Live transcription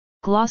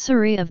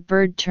Glossary of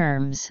bird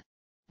terms,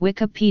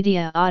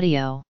 Wikipedia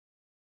Audio.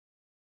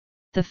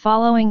 The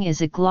following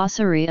is a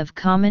glossary of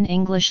common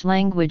English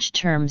language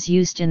terms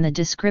used in the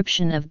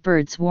description of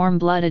birds.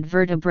 Warm-blooded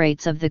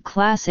vertebrates of the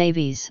class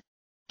Aves,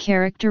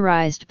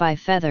 characterized by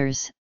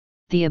feathers,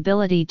 the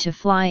ability to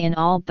fly in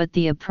all but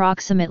the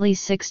approximately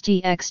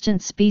 60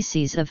 extant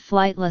species of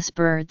flightless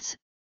birds,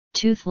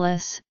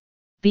 toothless,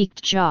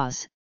 beaked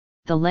jaws,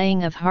 the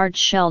laying of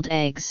hard-shelled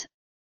eggs,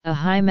 a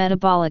high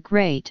metabolic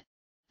rate,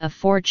 a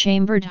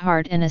four-chambered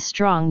heart and a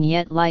strong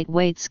yet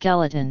lightweight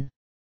skeleton.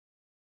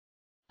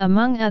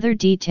 Among other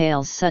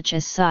details such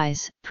as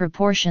size,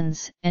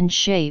 proportions, and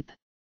shape,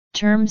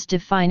 terms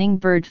defining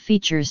bird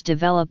features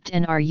developed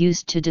and are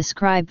used to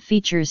describe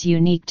features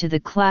unique to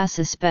the class,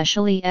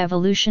 especially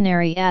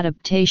evolutionary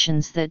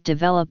adaptations that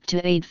develop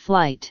to aid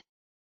flight.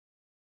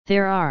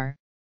 There are,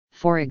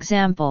 for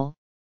example,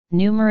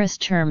 numerous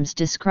terms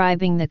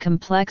describing the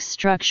complex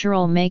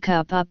structural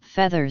makeup of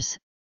feathers,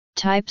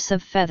 types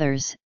of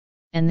feathers,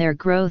 and their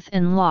growth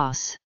and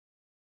loss.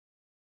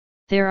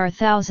 There are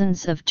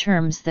thousands of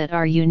terms that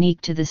are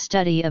unique to the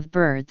study of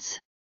birds.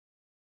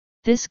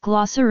 This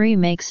glossary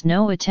makes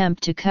no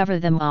attempt to cover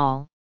them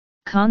all,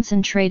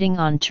 concentrating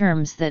on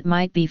terms that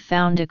might be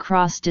found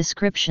across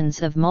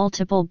descriptions of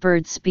multiple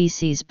bird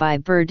species by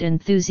bird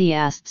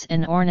enthusiasts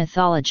and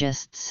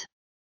ornithologists.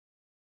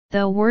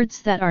 Though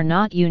words that are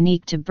not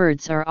unique to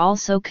birds are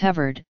also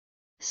covered,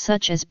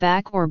 such as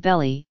back or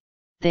belly,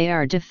 they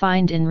are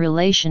defined in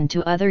relation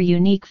to other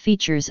unique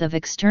features of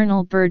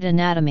external bird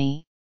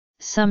anatomy,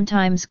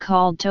 sometimes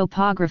called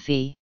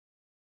topography.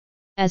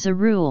 As a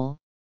rule,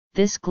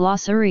 this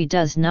glossary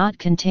does not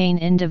contain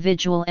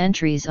individual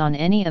entries on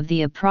any of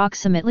the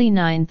approximately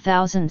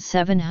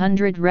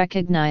 9,700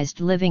 recognized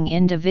living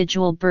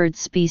individual bird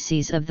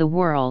species of the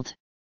world.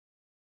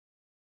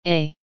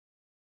 A,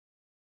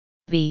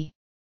 B,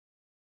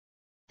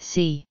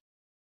 C,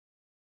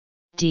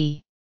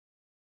 D,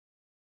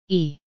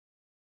 E,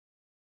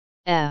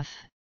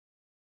 F,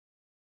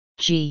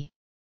 G,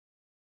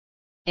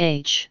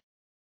 H,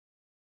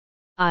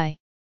 I,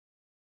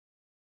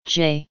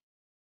 J,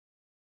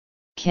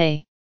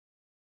 K,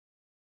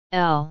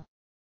 L,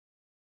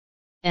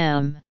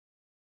 M,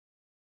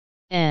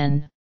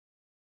 N,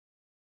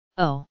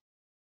 O,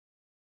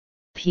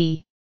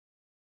 P,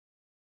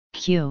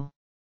 Q,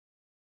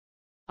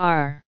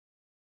 R,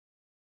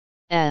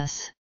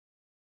 S,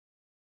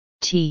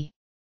 T,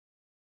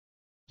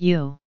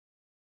 U,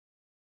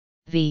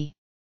 V,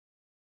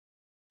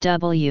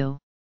 W,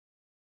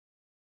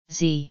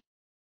 Z.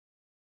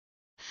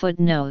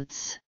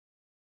 Footnotes.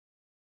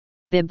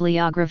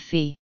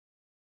 Bibliography.